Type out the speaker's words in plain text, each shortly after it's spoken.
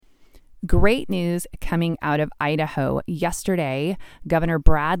Great news coming out of Idaho. Yesterday, Governor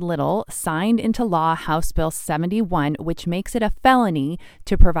Brad Little signed into law House Bill 71, which makes it a felony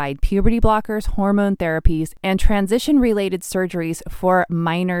to provide puberty blockers, hormone therapies, and transition-related surgeries for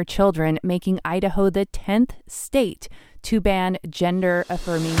minor children, making Idaho the 10th state to ban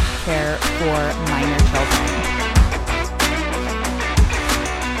gender-affirming care for minor children.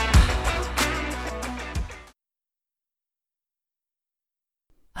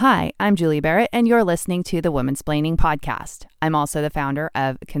 Hi, I'm Julie Barrett, and you're listening to the Womansplaining Podcast. I'm also the founder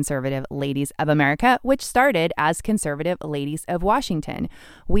of Conservative Ladies of America, which started as Conservative Ladies of Washington.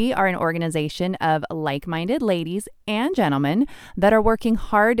 We are an organization of like-minded ladies and gentlemen that are working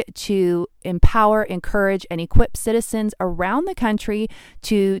hard to empower, encourage, and equip citizens around the country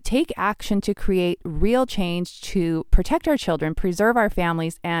to take action to create real change, to protect our children, preserve our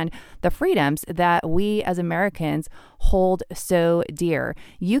families, and the freedoms that we as Americans hold so dear.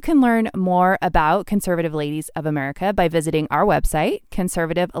 You can learn more about Conservative Ladies of America by visiting our website,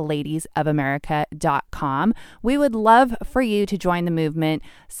 conservativeladiesofamerica.com. We would love for you to join the movement,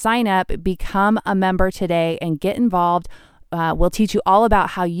 sign up, become a member today, and get involved. We'll teach you all about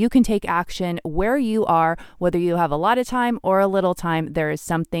how you can take action where you are, whether you have a lot of time or a little time. There is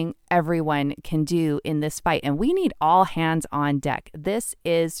something everyone can do in this fight, and we need all hands on deck. This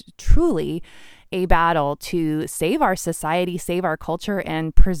is truly a battle to save our society, save our culture,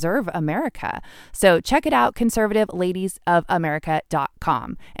 and preserve America. So check it out,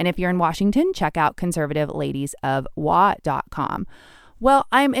 conservativeladiesofamerica.com. And if you're in Washington, check out conservativeladiesofwa.com. Well,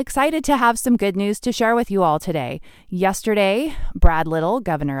 I'm excited to have some good news to share with you all today. Yesterday, Brad Little,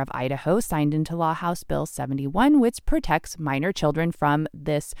 governor of Idaho, signed into law House Bill 71, which protects minor children from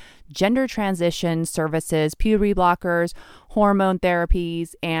this gender transition services, puberty blockers, hormone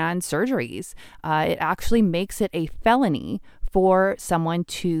therapies, and surgeries. It actually makes it a felony for someone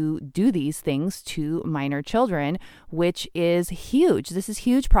to do these things to minor children, which is huge. This is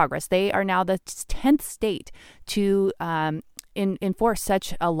huge progress. They are now the 10th state to enforce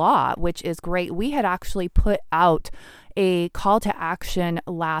such a law, which is great. We had actually put out a call to action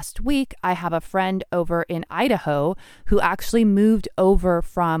last week. I have a friend over in Idaho who actually moved over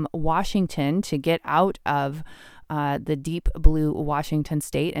from Washington to get out of the deep blue Washington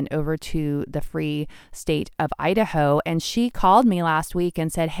state and over to the free state of Idaho. And she called me last week and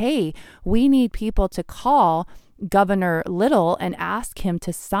said, hey, we need people to call Governor Little and ask him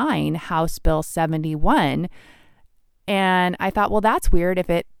to sign House Bill 71. And I thought, well, that's weird. If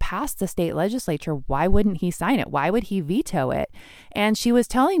it passed the state legislature, why wouldn't he sign it? Why would he veto it? And she was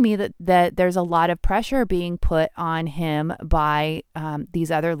telling me that there's a lot of pressure being put on him by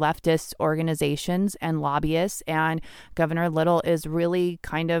these other leftist organizations and lobbyists. And Governor Little is really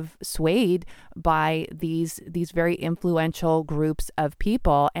kind of swayed by these very influential groups of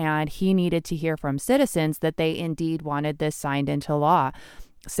people. And he needed to hear from citizens that they indeed wanted this signed into law.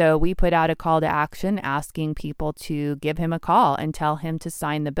 So we put out a call to action asking people to give him a call and tell him to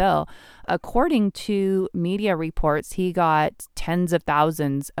sign the bill. According to media reports, he got tens of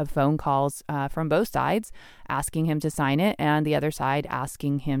thousands of phone calls from both sides asking him to sign it and the other side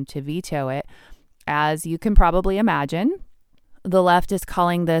asking him to veto it. As you can probably imagine, the left is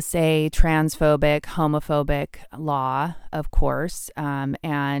calling this a transphobic, homophobic law, of course.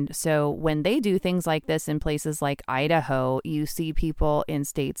 And so when they do things like this in places like Idaho, you see people in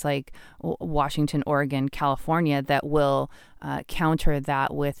states like Washington, Oregon, California that will counter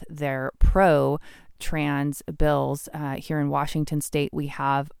that with their pro-trans bills. Here in Washington state, we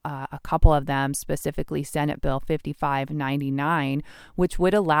have a couple of them, specifically Senate Bill 5599, which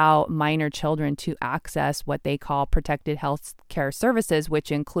would allow minor children to access what they call protected health care services,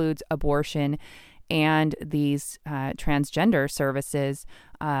 which includes abortion and these transgender services.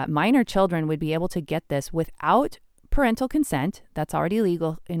 Minor children would be able to get this without parental consent. That's already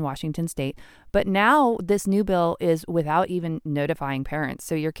legal in Washington state. But now this new bill is without even notifying parents.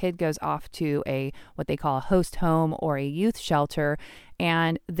 So your kid goes off to what they call a host home or a youth shelter,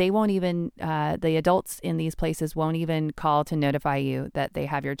 and they won't even, the adults in these places won't even call to notify you that they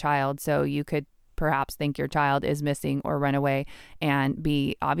have your child. So you could perhaps think your child is missing or run away and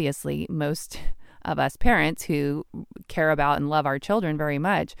be, obviously, most of us parents who care about and love our children very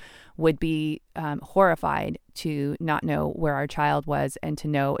much would be horrified to not know where our child was and to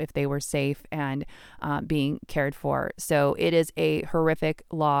know if they were safe and being cared for. So it is a horrific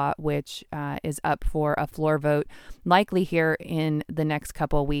law, which is up for a floor vote, likely here in the next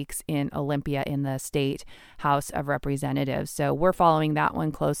couple of weeks in Olympia in the state House of Representatives. So we're following that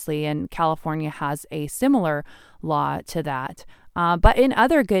one closely, and California has a similar law to that. But in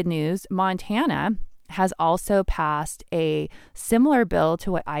other good news, Montana has also passed a similar bill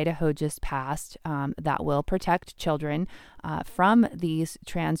to what Idaho just passed that will protect children from these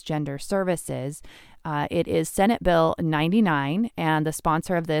transgender services. It is Senate Bill 99, and the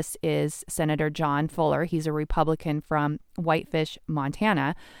sponsor of this is Senator John Fuller. He's a Republican from Whitefish,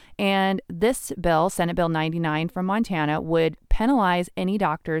 Montana. And this bill, Senate Bill 99 from Montana, would penalize any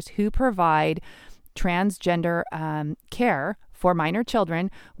doctors who provide transgender care for minor children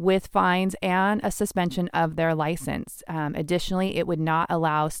with fines and a suspension of their license. Additionally, it would not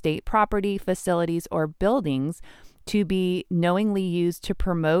allow state property, facilities, or buildings to be knowingly used to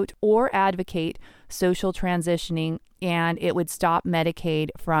promote or advocate social transitioning, and it would stop Medicaid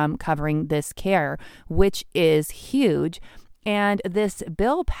from covering this care, which is huge. And this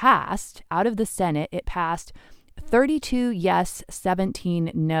bill passed out of the Senate. It passed 32 yes,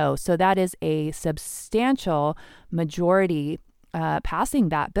 17 no. So that is a substantial majority passing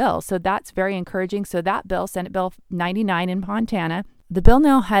that bill. So that's very encouraging. So that bill, Senate Bill 99 in Montana, the bill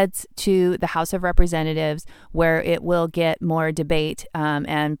now heads to the House of Representatives, where it will get more debate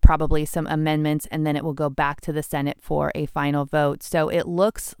and probably some amendments, and then it will go back to the Senate for a final vote. So it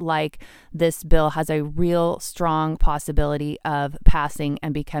looks like this bill has a real strong possibility of passing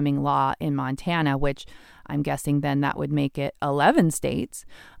and becoming law in Montana, which I'm guessing then that would make it 11 states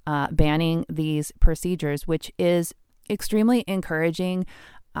banning these procedures, which is extremely encouraging.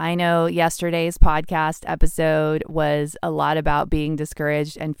 I know yesterday's podcast episode was a lot about being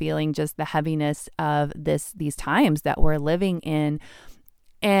discouraged and feeling just the heaviness of these times that we're living in.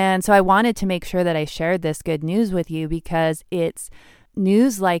 And so I wanted to make sure that I shared this good news with you, because it's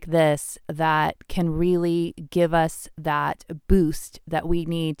news like this that can really give us that boost that we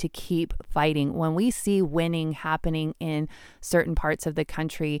need to keep fighting. When we see winning happening in certain parts of the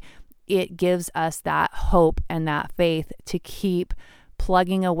country, it gives us that hope and that faith to keep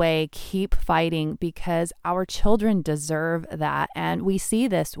plugging away, keep fighting, because our children deserve that. And we see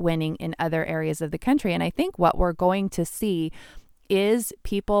this winning in other areas of the country. And I think what we're going to see is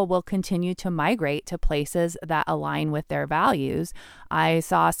people will continue to migrate to places that align with their values. I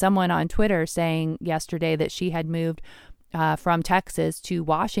saw someone on Twitter saying yesterday that she had moved from Texas to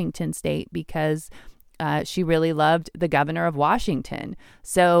Washington State because she really loved the governor of Washington.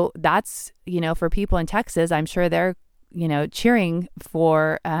 So that's, for people in Texas, I'm sure they're cheering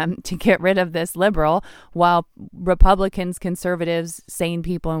for to get rid of this liberal, while Republicans, conservatives, sane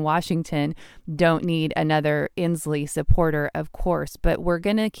people in Washington don't need another Inslee supporter, of course. But we're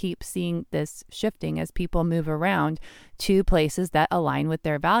going to keep seeing this shifting as people move around to places that align with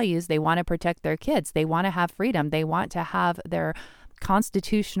their values. They want to protect their kids. They want to have freedom. They want to have their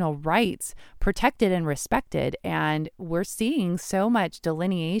constitutional rights protected and respected. And we're seeing so much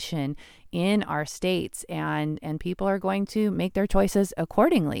delineation in our states, and people are going to make their choices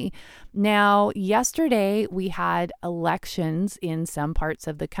accordingly. Now, yesterday we had elections in some parts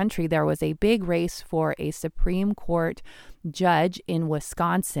of the country. There was a big race for a Supreme Court judge in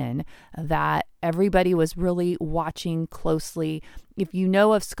Wisconsin that everybody was really watching closely. If you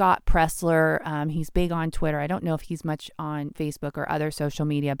know of Scott Pressler, he's big on Twitter. I don't know if he's much on Facebook or other social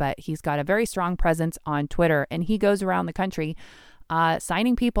media, but he's got a very strong presence on Twitter, and he goes around the country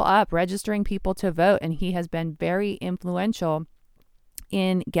signing people up, registering people to vote. And he has been very influential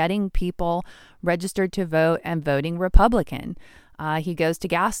in getting people registered to vote and voting Republican. He goes to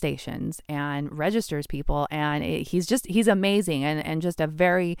gas stations and registers people, and he's amazing and just a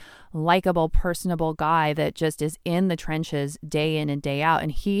very likable, personable guy that just is in the trenches day in and day out.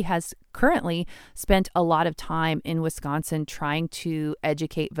 And he has currently spent a lot of time in Wisconsin trying to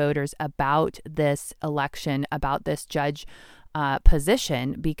educate voters about this election, about this judge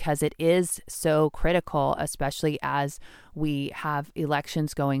position, because it is so critical, especially as we have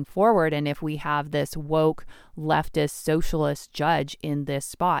elections going forward. And if we have this woke, leftist, socialist judge in this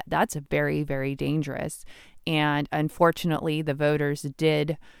spot, that's very, very dangerous. And unfortunately, the voters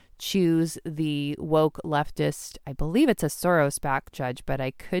did choose the woke leftist, I believe it's a Soros-backed judge, but I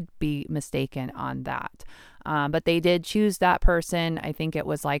could be mistaken on that. But they did choose that person. I think it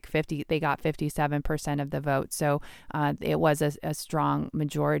was like they got 57% of the vote. So it was a strong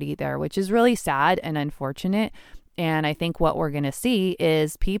majority there, which is really sad and unfortunate. And I think what we're going to see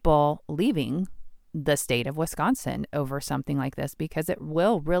is people leaving the state of Wisconsin over something like this, because it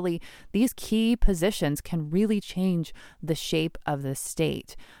will really, these key positions can really change the shape of the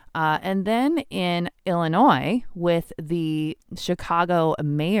state. And then in Illinois, with the Chicago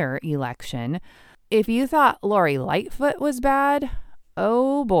mayor election, if you thought Lori Lightfoot was bad,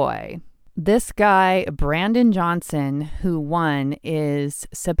 oh boy, This guy, Brandon Johnson, who won, is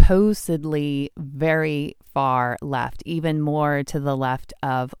supposedly very far left, even more to the left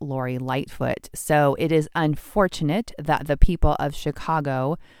of Lori Lightfoot. So it is unfortunate that the people of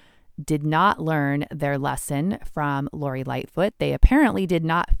Chicago did not learn their lesson from Lori Lightfoot. They apparently did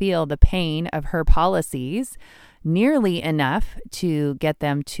not feel the pain of her policies nearly enough to get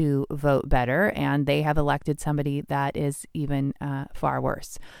them to vote better, and they have elected somebody that is even far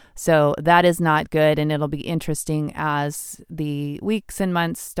worse. So that is not good, and it'll be interesting as the weeks and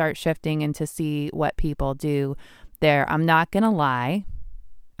months start shifting and to see what people do there. I'm not going to lie.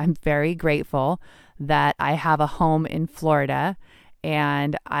 I'm very grateful that I have a home in Florida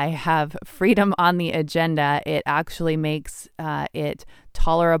and I have freedom on the agenda. It actually makes it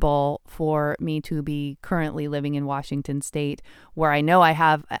tolerable for me to be currently living in Washington State, where I know I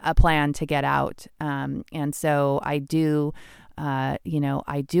have a plan to get out. And so I do,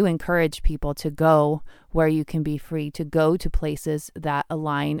 I do encourage people to go where you can be free, to go to places that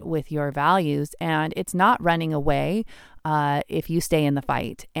align with your values. And it's not running away if you stay in the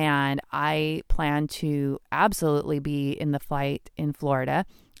fight. And I plan to absolutely be in the fight in Florida.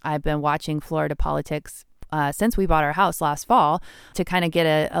 I've been watching Florida politics since we bought our house last fall to kind of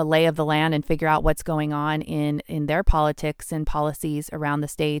get a lay of the land and figure out what's going on in their politics and policies around the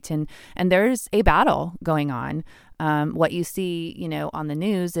state. And there's a battle going on. What you see, on the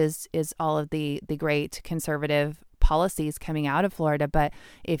news is all of the great conservative policies coming out of Florida. But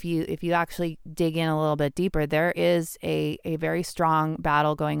if you actually dig in a little bit deeper, there is a very strong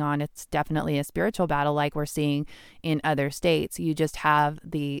battle going on. It's definitely a spiritual battle like we're seeing in other states. You just have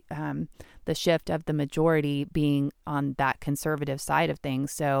the shift of the majority being on that conservative side of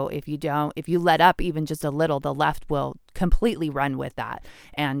things. So if you let up even just a little, the left will completely run with that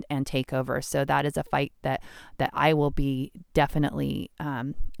and take over. So that is a fight that I will be definitely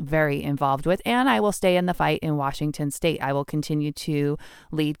very involved with. And I will stay in the fight in Washington State. I will continue to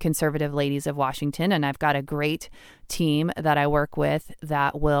lead Conservative Ladies of Washington. And I've got a great team that I work with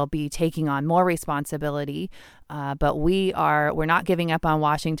that will be taking on more responsibility. But we're not giving up on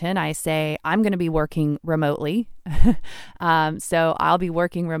Washington. I say I'm going to be working remotely. So I'll be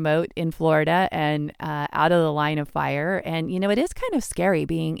working remote in Florida and out of the line of fire. And, it is kind of scary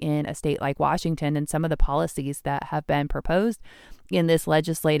being in a state like Washington and some of the policies that have been proposed in this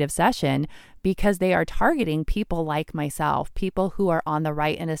legislative session, because they are targeting people like myself, people who are on the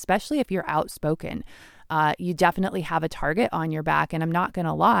right. And especially if you're outspoken, you definitely have a target on your back. And I'm not going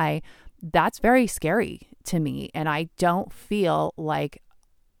to lie, that's very scary to me. And I don't feel like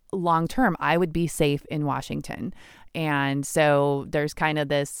long term I would be safe in Washington. And so there's kind of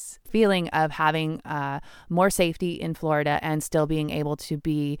this feeling of having more safety in Florida and still being able to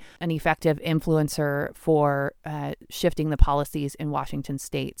be an effective influencer for shifting the policies in Washington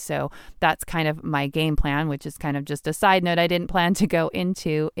State. So that's kind of my game plan, which is kind of just a side note I didn't plan to go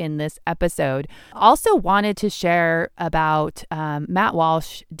into in this episode. Also wanted to share about Matt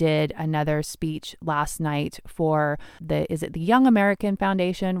Walsh did another speech last night for the Young American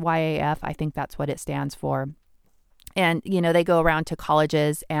Foundation, YAF, I think that's what it stands for. And, they go around to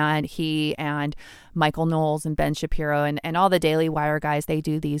colleges, and he and Michael Knowles and Ben Shapiro and all the Daily Wire guys, they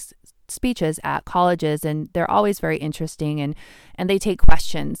do these speeches at colleges, and they're always very interesting. And they take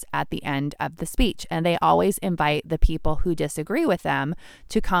questions at the end of the speech, and they always invite the people who disagree with them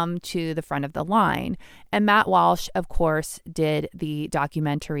to come to the front of the line. And Matt Walsh, of course, did the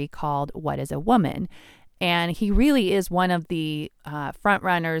documentary called What is a Woman? And he really is one of the front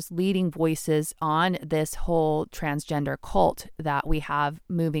runners, leading voices on this whole transgender cult that we have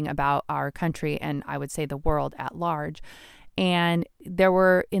moving about our country and I would say the world at large. And there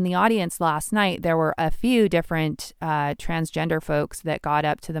were, in the audience last night, there were a few different transgender folks that got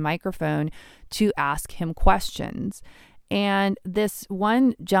up to the microphone to ask him questions. And this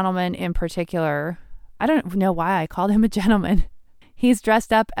one gentleman in particular, I don't know why I called him a gentleman. He's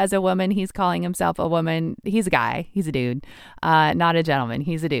dressed up as a woman. He's calling himself a woman. He's a guy. He's a dude, not a gentleman.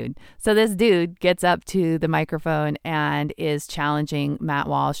 He's a dude. So this dude gets up to the microphone and is challenging Matt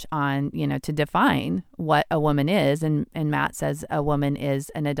Walsh on, to define what a woman is. And Matt says a woman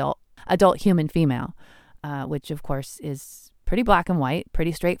is an adult human female, which of course is pretty black and white,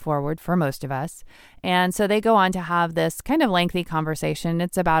 pretty straightforward for most of us. And so they go on to have this kind of lengthy conversation.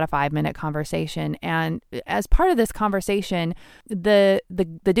 It's about a 5-minute conversation. And as part of this conversation, the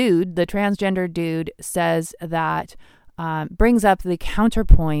dude, the transgender dude, says that, brings up the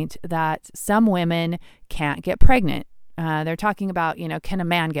counterpoint that some women can't get pregnant. They're talking about, can a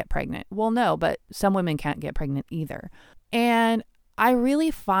man get pregnant? Well, no, but some women can't get pregnant either. And I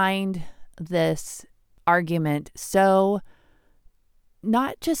really find this argument so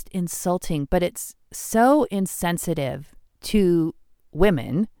not just insulting, but it's so insensitive to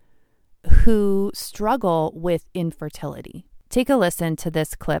women who struggle with infertility. Take a listen to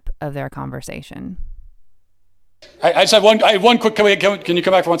this clip of their conversation. I just have one quick, can you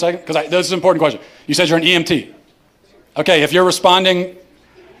come back for 1 second? Because this is an important question. You said you're an EMT. Okay, if you're responding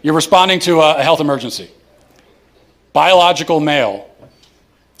to a health emergency, biological male,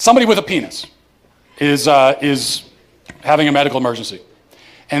 somebody with a penis is having a medical emergency,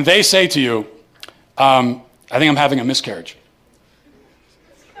 and they say to you, I think I'm having a miscarriage.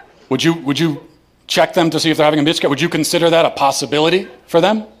 Would you check them to see if they're having a miscarriage? Would you consider that a possibility for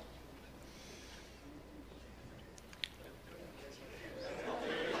them?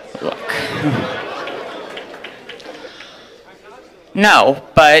 Look. No,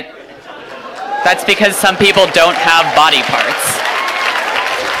 but that's because some people don't have body parts.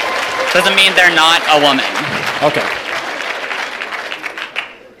 Doesn't mean they're not a woman. Okay.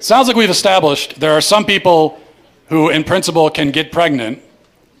 Sounds like we've established there are some people who, in principle, can get pregnant,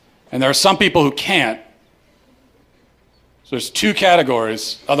 and there are some people who can't. So there's two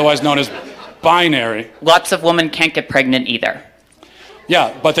categories, otherwise known as binary. Lots of women can't get pregnant either.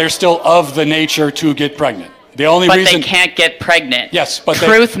 Yeah, but they're still of the nature to get pregnant. The only but reason they can't get pregnant. Yes, but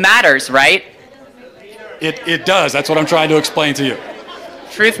truth matters, right? It does. That's what I'm trying to explain to you.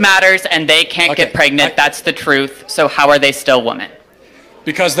 Truth matters, and they can't get pregnant. That's the truth. So how are they still women?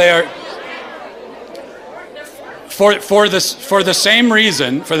 Because they are for the same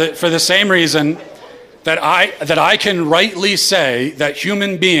reason that I can rightly say that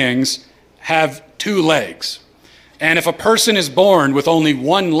human beings have two legs. And if a person is born with only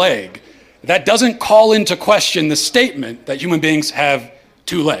one leg, that doesn't call into question the statement that human beings have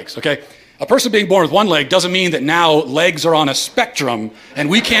two legs, okay? A person being born with one leg doesn't mean that now legs are on a spectrum and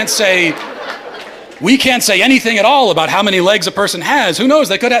we can't say anything at all about how many legs a person has. Who knows?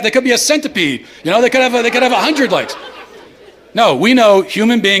 They could be a centipede. They could have 100 legs. No, we know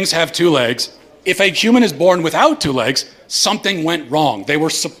human beings have two legs. If a human is born without two legs, something went wrong. They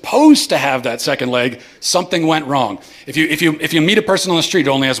were supposed to have that second leg. Something went wrong. If you meet a person on the street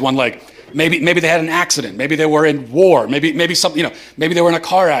who only has one leg, maybe they had an accident. Maybe they were in war. Maybe maybe they were in a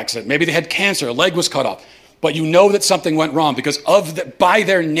car accident. Maybe they had cancer. A leg was cut off. But you know that something went wrong because by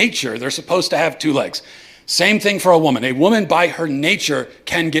their nature, they're supposed to have two legs. Same thing for a woman. A woman by her nature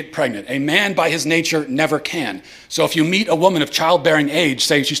can get pregnant. A man by his nature never can. So if you meet a woman of childbearing age,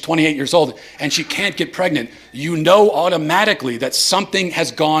 say she's 28 years old, and she can't get pregnant, you know automatically that something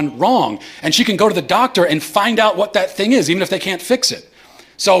has gone wrong. And she can go to the doctor and find out what that thing is, even if they can't fix it.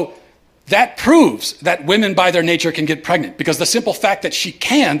 So that proves that women by their nature can get pregnant because the simple fact that she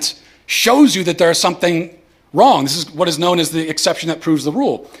can't shows you that there's something wrong. This is what is known as the exception that proves the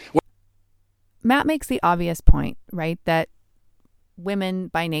rule. Matt makes the obvious point, right, that women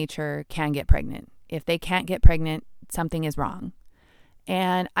by nature can get pregnant. If they can't get pregnant, something is wrong.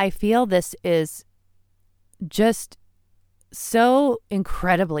 And I feel this is just so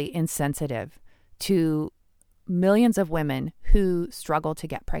incredibly insensitive to millions of women who struggle to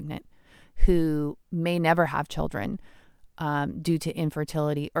get pregnant, who may never have children due to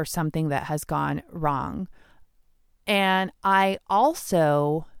infertility or something that has gone wrong. And I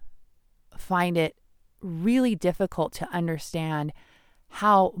also find it really difficult to understand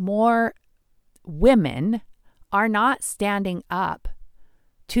how more women are not standing up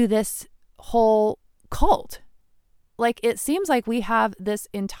to this whole cult. Like, it seems like we have this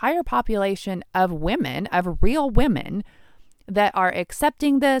entire population of women, of real women, that are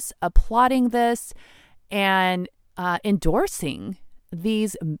accepting this, applauding this, and endorsing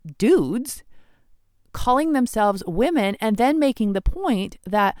these dudes, calling themselves women, and then making the point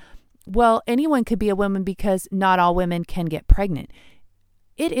that, well, anyone could be a woman because not all women can get pregnant.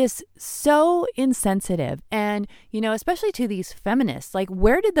 It is so insensitive. And, especially to these feminists, like,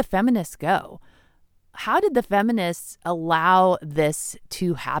 where did the feminists go? How did the feminists allow this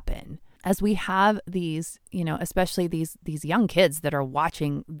to happen? As we have these, especially these young kids that are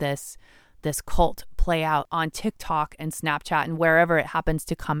watching this cult play out on TikTok and Snapchat and wherever it happens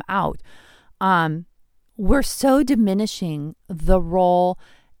to come out, we're so diminishing the role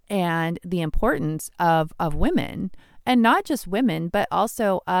and the importance of women, and not just women, but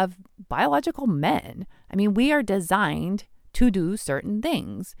also of biological men. I mean, we are designed to do certain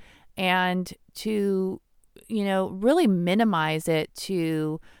things and to, really minimize it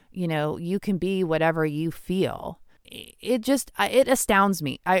to, you can be whatever you feel. It astounds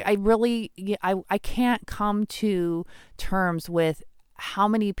me. I really can't come to terms with how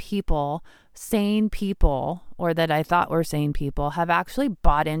many people, sane people, or that I thought were sane people, have actually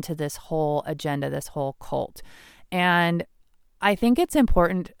bought into this whole agenda, this whole cult. And I think it's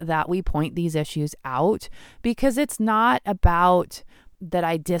important that we point these issues out, because it's not about that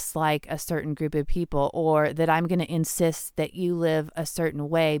I dislike a certain group of people or that I'm going to insist that you live a certain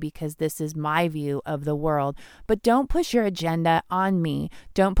way because this is my view of the world. But don't push your agenda on me.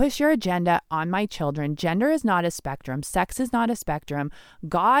 Don't push your agenda on my children. Gender is not a spectrum. Sex is not a spectrum.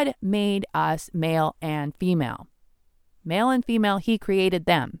 God made us male and female. Male and female, he created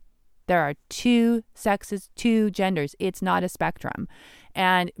them. There are two sexes, two genders. It's not a spectrum.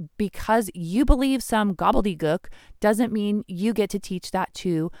 And because you believe some gobbledygook doesn't mean you get to teach that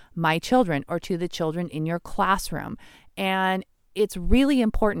to my children or to the children in your classroom. And it's really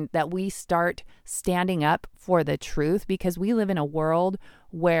important that we start standing up for the truth, because we live in a world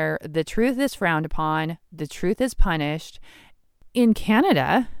where the truth is frowned upon, the truth is punished. In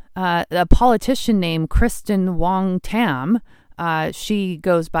Canada, a politician named Kristen Wong-Tam, she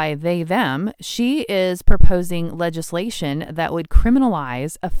goes by they, them. She is proposing legislation that would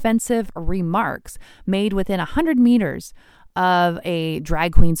criminalize offensive remarks made within 100 meters of a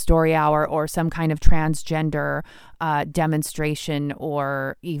drag queen story hour or some kind of transgender demonstration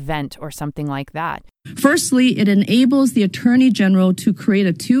or event or something like that. Firstly, it enables the Attorney General to create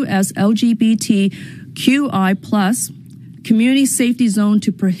a 2S LGBTQI plus community safety zone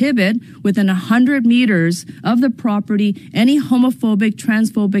to prohibit within 100 meters of the property any homophobic,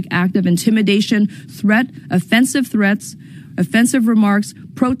 transphobic act of intimidation, threat, offensive threats, offensive remarks,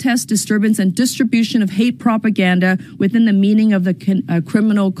 protest, disturbance, and distribution of hate propaganda within the meaning of the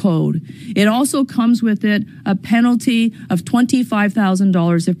criminal code. It also comes with it a penalty of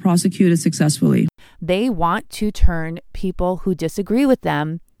 $25,000 if prosecuted successfully. They want to turn people who disagree with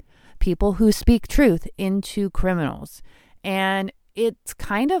them, people who speak truth, into criminals. And it's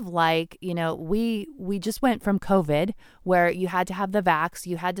kind of like, we just went from COVID, where you had to have the vax,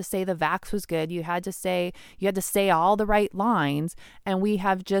 you had to say the vax was good, you had to say all the right lines, and we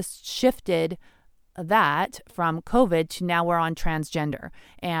have just shifted that from COVID to now we're on transgender.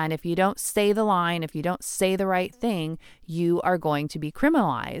 And if you don't say the line, if you don't say the right thing, you are going to be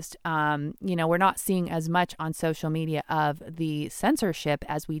criminalized. We're not seeing as much on social media of the censorship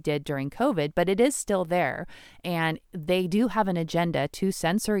as we did during COVID, but it is still there. And they do have an agenda to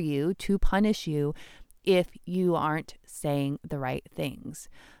censor you, to punish you if you aren't saying the right things.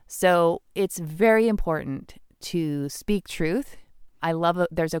 So it's very important to speak truth. I love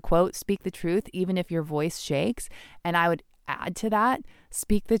there's a quote, speak the truth, even if your voice shakes. And I would add to that,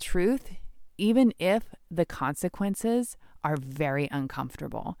 speak the truth, even if the consequences are very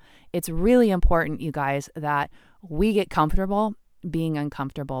uncomfortable. It's really important, you guys, that we get comfortable being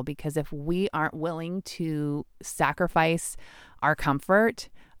uncomfortable, because if we aren't willing to sacrifice our comfort,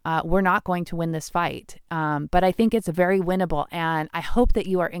 we're not going to win this fight. But I think it's very winnable. And I hope that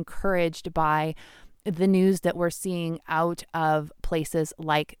you are encouraged by the news that we're seeing out of places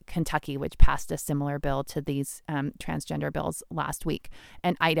like Kentucky, which passed a similar bill to these transgender bills last week,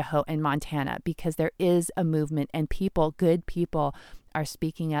 and Idaho and Montana, because there is a movement and people, good people, are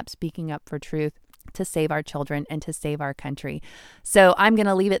speaking up for truth to save our children and to save our country. So I'm going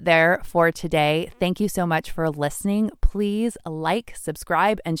to leave it there for today. Thank you so much for listening. Please like,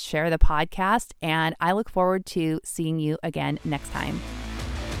 subscribe, and share the podcast. And I look forward to seeing you again next time.